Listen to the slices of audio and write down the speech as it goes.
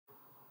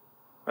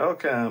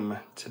Welcome.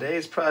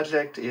 Today's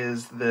project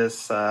is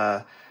this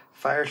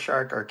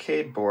Fireshark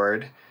arcade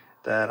board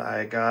that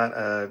I got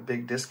a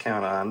big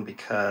discount on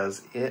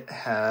because it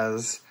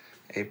has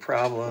a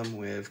problem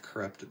with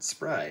corrupted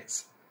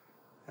sprites.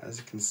 As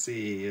you can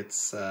see,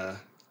 it's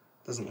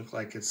doesn't look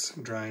like it's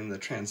drawing the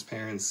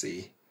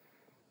transparency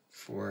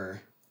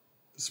for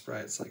the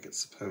sprites like it's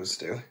supposed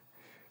to.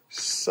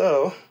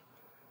 So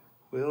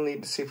we'll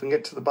need to see if we can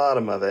get to the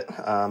bottom of it.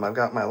 I've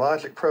got my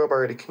logic probe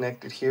already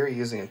connected here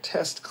using a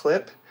test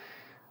clip.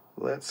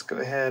 Let's go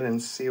ahead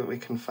and see what we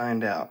can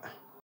find out.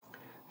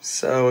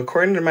 So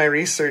according to my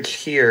research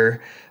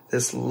here,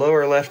 this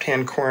lower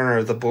left-hand corner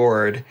of the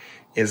board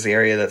is the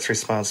area that's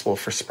responsible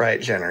for sprite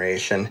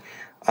generation.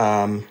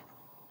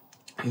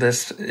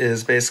 This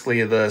is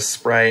basically the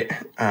sprite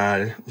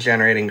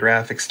generating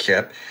graphics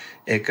chip.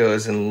 It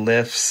goes and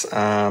lifts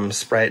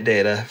sprite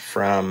data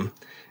from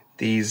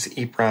these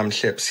EPROM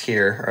chips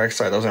here, or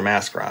sorry, those are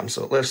mask ROMs.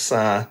 So it lifts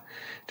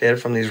data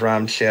from these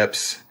ROM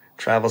chips,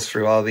 travels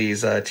through all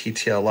these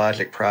TTL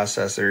logic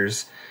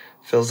processors,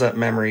 fills up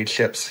memory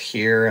chips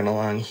here and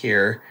along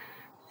here,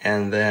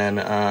 and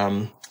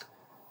then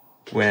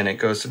when it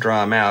goes to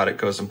draw them out, it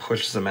goes and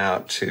pushes them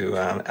out to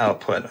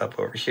output up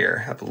over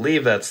here. I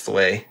believe that's the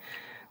way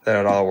that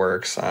it all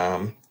works.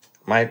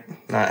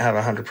 Might not have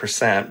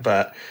 100%,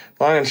 but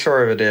long and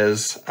short of it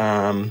is,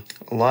 a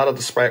lot of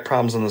the sprite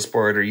problems on this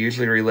board are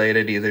usually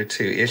related either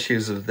to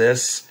issues of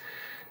this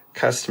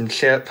custom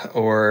chip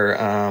or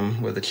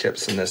with the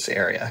chips in this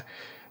area.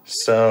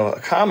 So a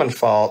common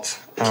fault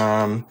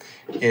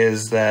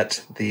is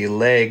that the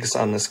legs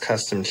on this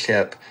custom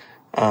chip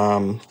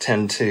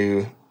tend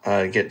to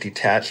get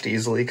detached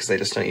easily because they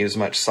just don't use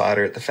much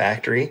solder at the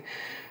factory.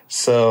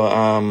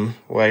 So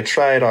what I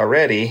tried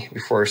already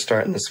before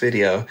starting this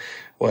video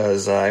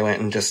was I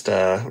went and just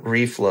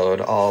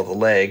reflowed all the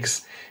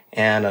legs,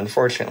 and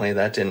unfortunately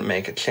that didn't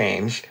make a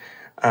change.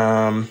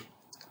 It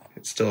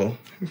still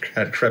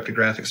had corrupted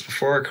graphics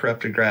before,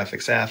 corrupted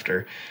graphics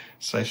after.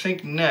 So I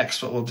think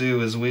next what we'll do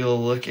is we'll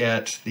look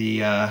at the,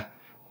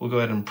 we'll go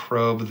ahead and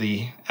probe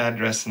the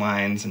address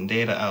lines and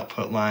data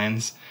output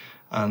lines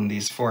on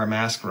these 4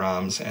 mask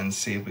ROMs and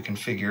see if we can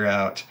figure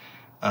out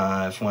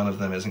if one of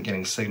them isn't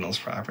getting signals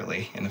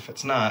properly. And if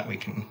it's not, we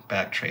can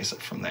backtrace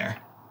it from there.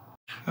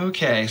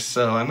 Okay,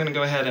 so I'm going to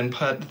go ahead and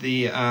put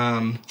the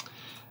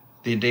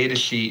data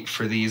sheet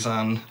for these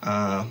on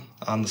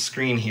the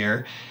screen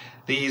here.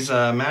 These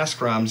mask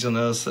ROMs, you'll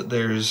notice that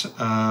there's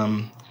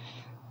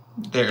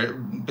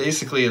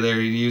they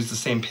use the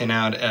same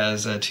pinout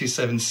as a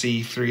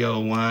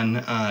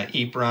 27C301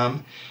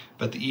 EPROM,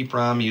 but the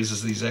EPROM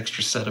uses these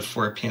extra set of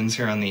 4 pins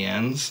here on the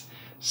ends.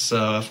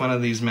 So if one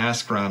of these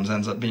mask ROMs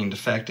ends up being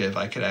defective,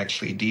 I could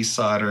actually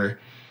desolder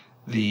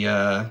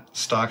the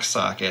stock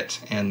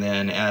socket and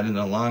then add in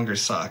a longer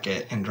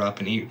socket and drop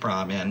an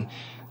EPROM in.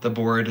 The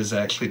board is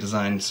actually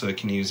designed so it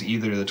can use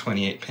either the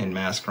 28-pin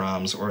mask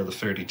ROMs or the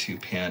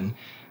 32-pin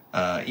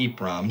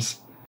EPROMs.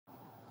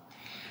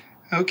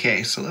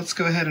 Okay, so let's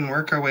go ahead and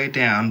work our way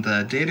down.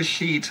 The data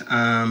sheet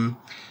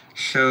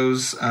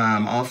shows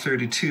all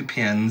 32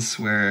 pins,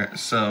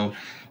 so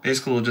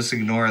basically we'll just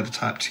ignore the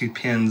top 2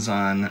 pins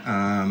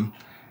on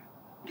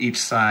each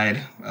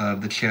side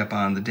of the chip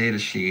on the data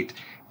sheet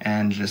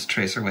and just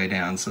trace our way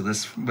down. So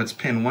this, what's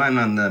pin 1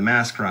 on the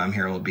mask ROM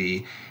here will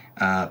be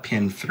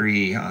pin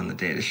 3 on the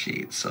data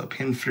sheet. So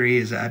pin 3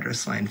 is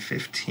address line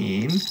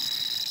 15.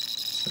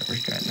 So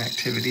we've got an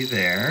activity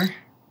there.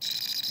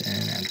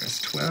 Then address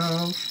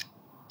 12,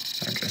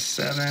 address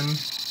 7,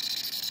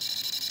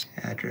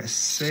 address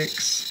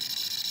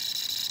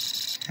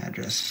 6,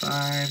 address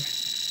 5,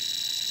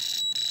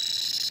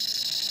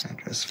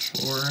 address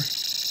 4,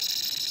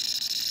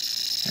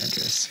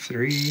 address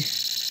 3,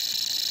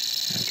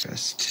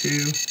 address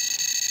 2,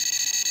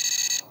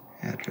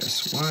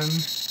 address 1,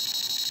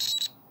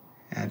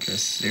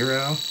 address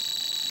 0.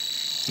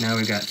 Now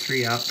we've got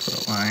 3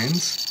 output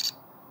lines.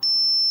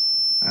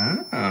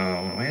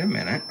 Oh, wait a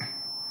minute.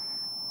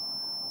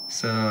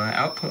 So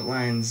output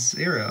line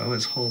 0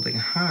 is holding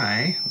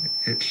high.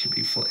 It should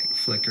be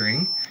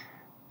flickering.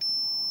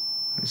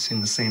 I've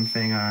seen the same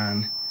thing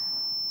on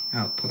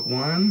output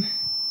 1,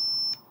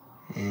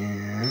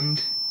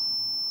 and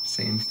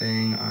same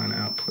thing on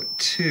output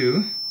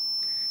 2.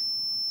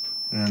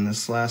 And then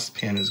this last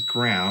pin is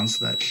ground,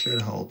 so that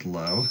should hold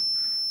low.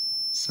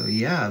 So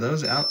yeah,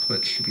 those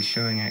outputs should be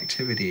showing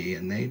activity,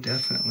 and they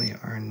definitely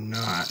are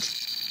not.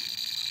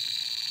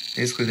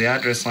 Basically, the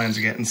address lines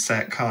are getting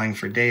set, calling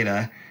for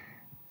data,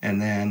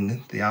 and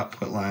then the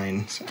output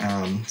lines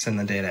send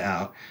the data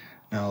out.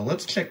 Now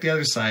let's check the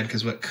other side,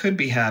 because what could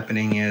be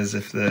happening is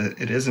if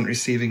it isn't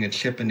receiving a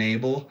chip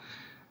enable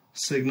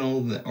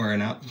signal or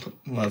an output,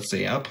 let's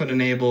say output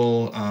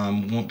enable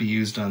won't be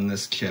used on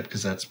this chip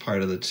because that's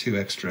part of the 2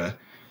 extra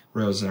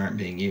rows that aren't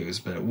being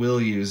used, but it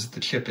will use the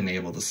chip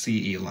enable, the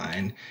CE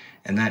line,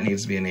 and that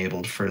needs to be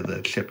enabled for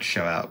the chip to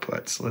show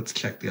output. So let's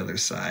check the other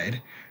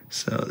side.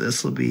 So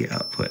this will be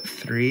output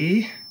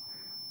 3.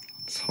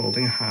 It's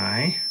holding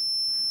high.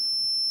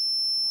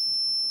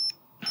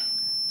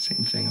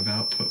 Same thing of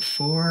output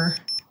 4.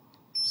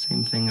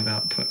 Same thing of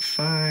output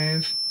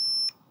 5,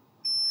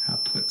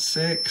 output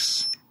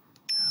 6,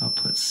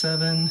 output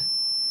 7,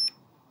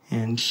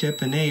 and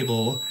chip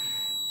enable.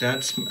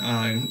 That's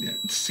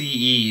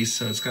CE,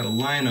 so it's got a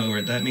line over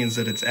it. That means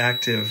that it's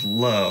active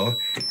low.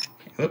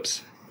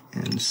 Oops.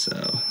 And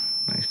so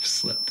I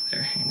slipped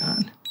there. Hang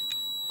on.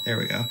 There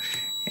we go.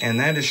 And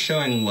that is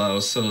showing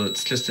low, so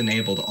it's just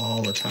enabled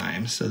all the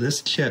time. So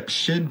this chip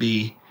should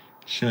be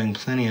showing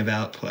plenty of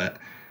output.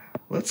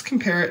 Let's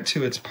compare it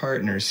to its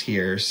partners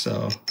here.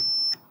 So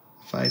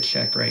if I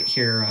check right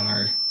here on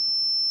our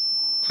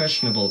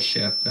questionable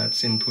chip,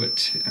 that's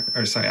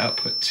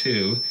output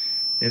 2.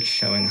 It's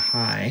showing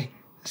high.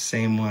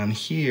 Same one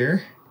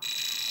here,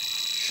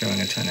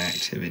 showing a ton of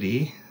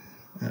activity.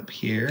 Up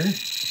here,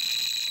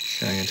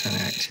 showing a ton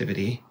of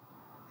activity.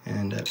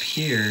 And up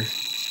here,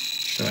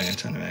 showing a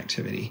ton of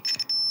activity.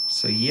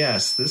 So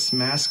yes, this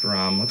mask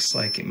ROM looks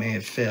like it may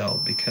have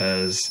failed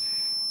because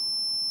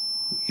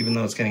even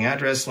though it's getting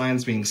address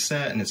lines being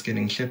set and it's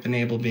getting chip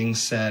enable being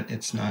set,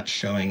 it's not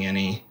showing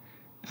any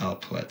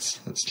outputs.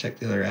 Let's check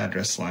the other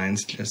address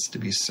lines just to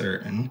be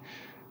certain.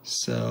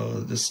 So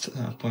this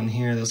top one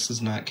here, this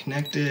is not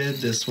connected.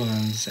 This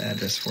one's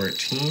address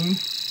 14,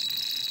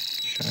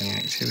 showing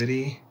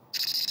activity.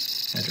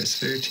 Address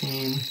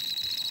 13,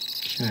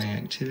 showing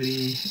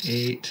activity.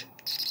 8,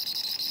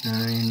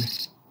 9,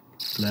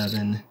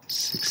 11,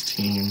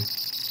 16,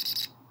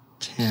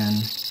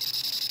 10,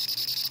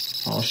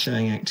 all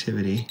showing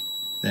activity.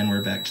 Then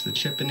we're back to the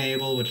chip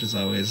enable, which is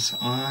always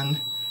on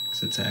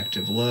because it's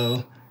active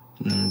low,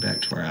 and then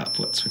back to our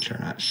outputs, which are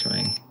not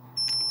showing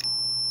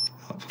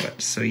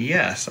output. So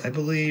yes, I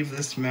believe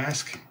this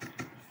mask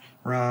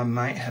ROM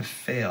might have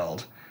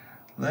failed.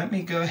 Let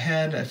me go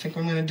ahead, I think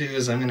what I'm going to do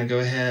is I'm going to go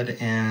ahead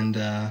and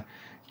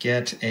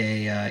get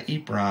a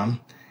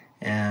EPROM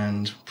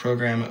and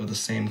program it with the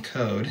same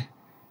code,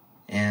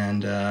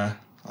 and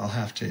I'll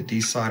have to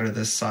desolder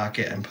this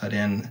socket and put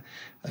in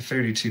a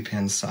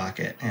 32-pin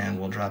socket, and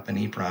we'll drop an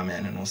EPROM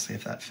in and we'll see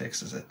if that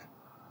fixes it.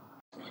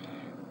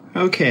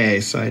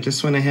 Okay, so I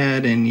just went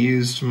ahead and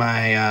used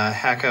my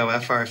Hacko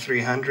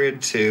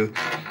FR300 to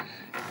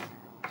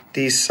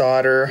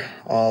desolder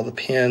all the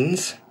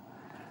pins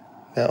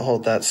that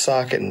hold that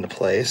socket into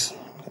place.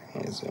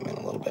 Let me zoom in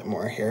a little bit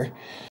more here.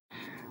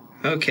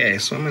 Okay,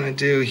 so what I'm going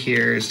to do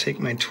here is take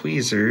my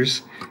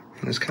tweezers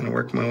and just kind of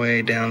work my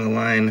way down the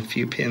line a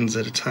few pins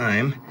at a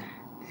time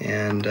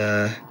and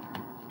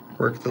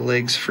work the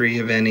legs free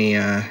of any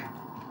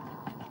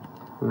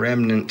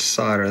remnant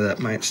solder that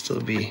might still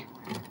be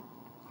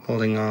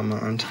holding on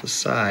onto the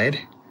side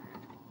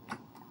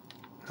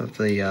of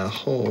the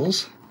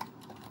holes.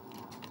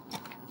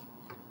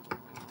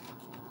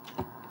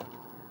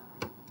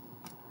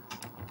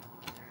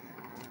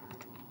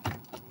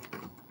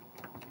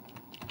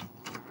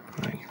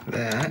 Like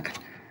that.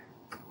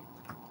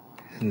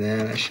 And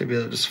then I should be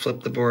able to just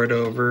flip the board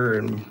over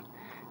and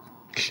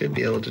should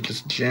be able to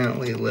just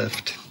gently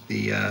lift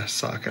the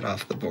socket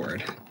off the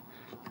board.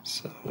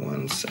 So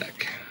one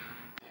sec.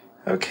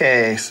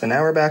 Okay, so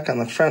now we're back on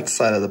the front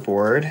side of the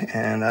board,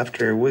 and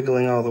after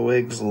wiggling all the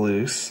wigs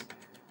loose,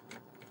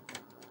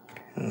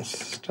 and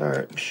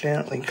start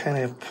gently kind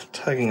of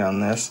tugging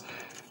on this.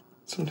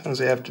 Sometimes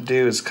what you have to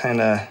do is kind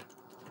of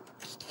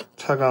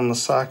tug on the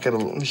socket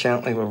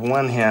gently with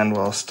one hand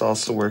while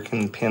also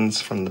working the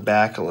pins from the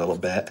back a little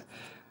bit.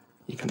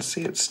 You can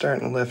see it's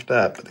starting to lift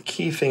up, but the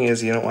key thing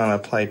is you don't want to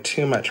apply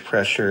too much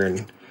pressure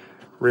and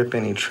rip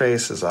any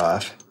traces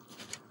off.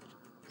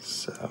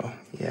 So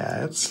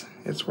yeah,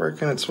 it's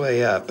working its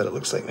way up, but it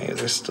looks like maybe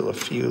there's still a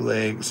few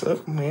legs.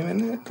 Oh, wait a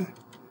minute.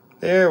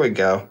 There we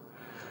go.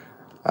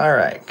 All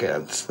right,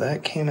 good. So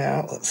that came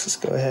out. Let's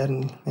just go ahead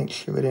and make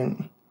sure we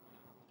didn't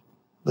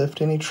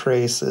lift any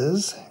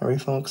traces.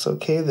 Everything looks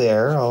okay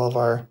there. All of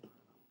our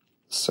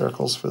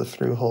circles for the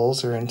through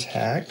holes are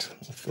intact.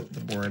 We'll flip the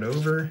board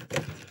over.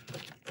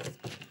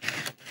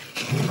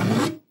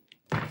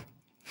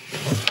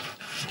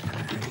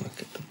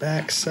 Look at the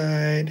back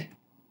side.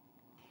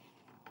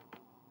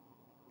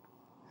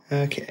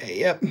 Okay,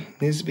 yep,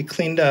 needs to be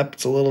cleaned up.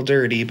 It's a little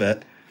dirty,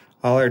 but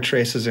all our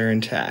traces are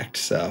intact.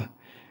 So,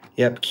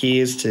 yep, key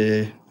is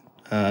to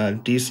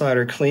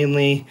desolder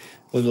cleanly,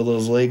 wiggle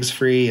those legs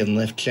free, and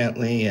lift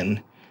gently,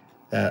 and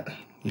that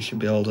you should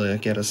be able to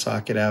get a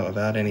socket out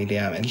without any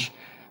damage.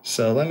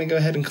 So let me go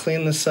ahead and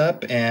clean this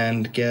up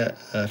and get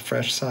a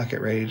fresh socket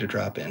ready to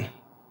drop in.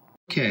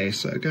 Okay,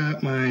 so I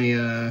got my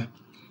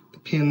the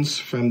pins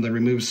from the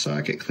removed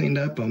socket cleaned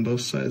up on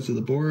both sides of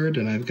the board,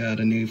 and I've got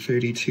a new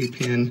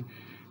 32-pin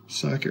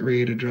socket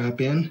ready to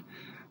drop in.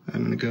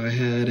 I'm going to go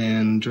ahead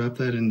and drop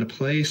that into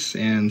place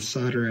and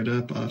solder it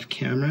up off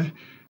camera.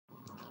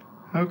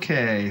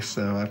 Okay,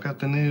 so I've got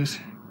the new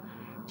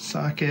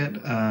socket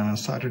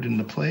soldered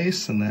into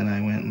place, and then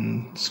I went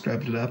and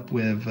scrubbed it up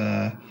with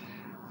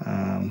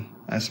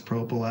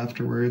isopropyl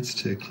afterwards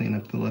to clean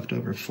up the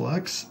leftover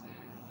flux.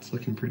 It's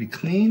looking pretty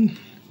clean.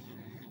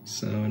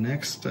 So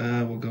next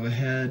we'll go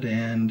ahead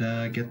and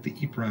get the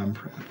EPROM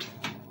prepped.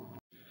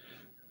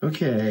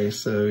 Okay,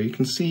 so you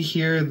can see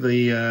here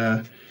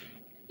the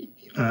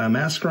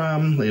mask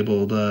ROM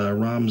labeled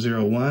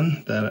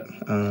ROM01 that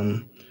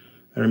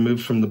I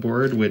removed from the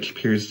board, which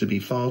appears to be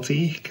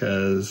faulty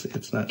because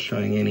it's not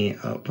showing any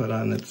output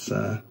on its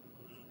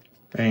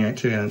writing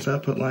activity on its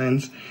output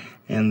lines.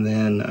 And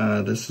then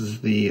this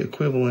is the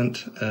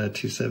equivalent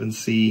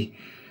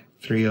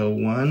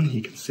 27C301.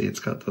 You can see it's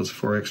got those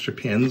 4 extra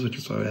pins, which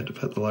is why we had to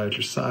put the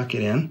larger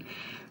socket in.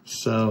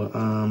 So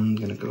I'm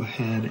going to go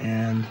ahead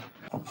and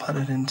I'll put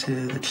it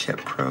into the chip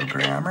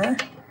programmer,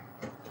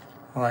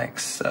 like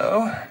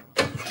so.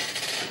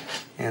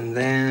 And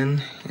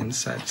then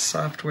inside the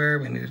software,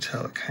 we need to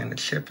tell what kind of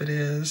chip it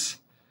is.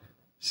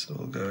 So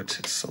we'll go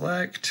to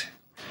select,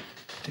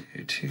 do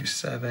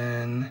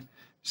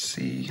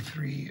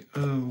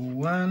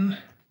 27C301.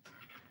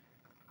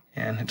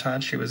 And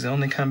Hitachi was the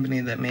only company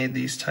that made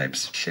these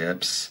types of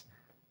chips.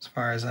 As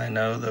far as I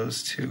know,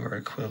 those two are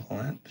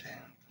equivalent.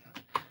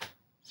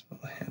 So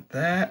we'll hit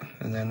that,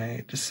 and then I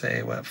need to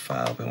say what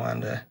file we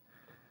want to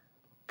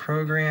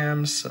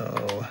program.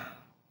 So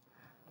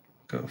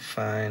go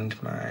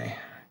find my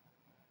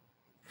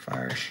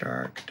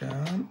Fireshark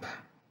dump.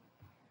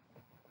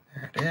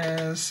 There it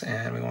is,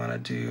 and we want to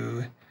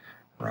do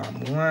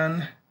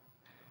ROM1.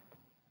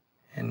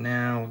 And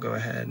now we'll go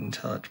ahead and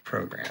tell it to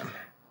program.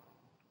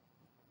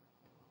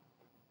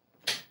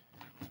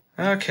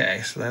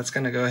 Okay, so that's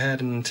going to go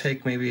ahead and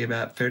take maybe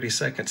about 30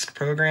 seconds to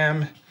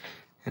program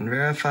and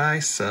verify.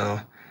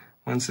 So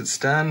once it's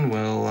done,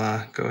 we'll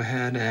go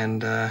ahead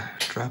and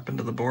drop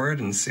into the board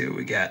and see what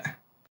we get.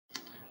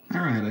 All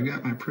right, I've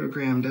got my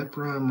programmed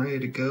EPROM ready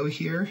to go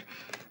here.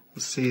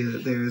 You'll see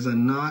that there's a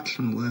notch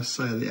on the left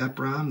side of the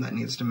EPROM that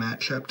needs to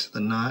match up to the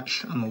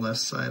notch on the left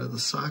side of the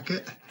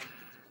socket.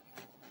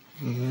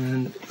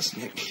 And let's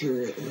make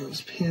sure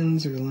those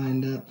pins are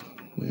lined up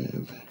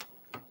with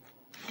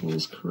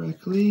holes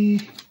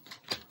correctly.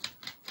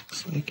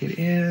 Looks like it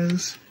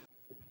is.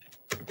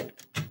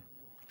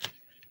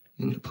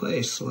 Into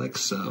place, like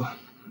so.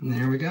 And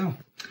there we go.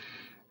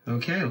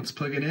 Okay, let's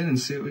plug it in and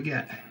see what we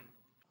get.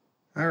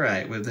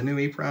 Alright, with the new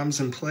EPROMs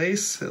in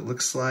place, it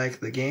looks like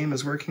the game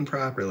is working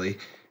properly.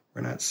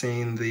 We're not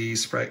seeing the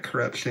sprite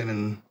corruption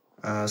and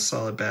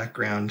solid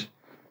background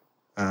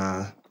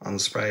on the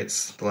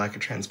sprites, the lack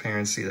of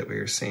transparency that we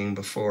were seeing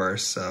before,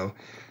 so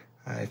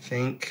I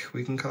think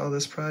we can call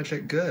this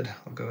project good.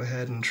 I'll go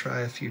ahead and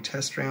try a few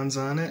test rounds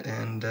on it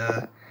and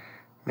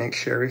make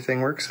sure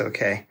everything works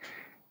okay.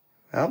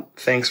 Well,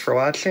 thanks for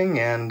watching,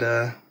 and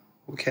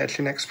we'll catch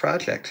you next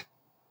project.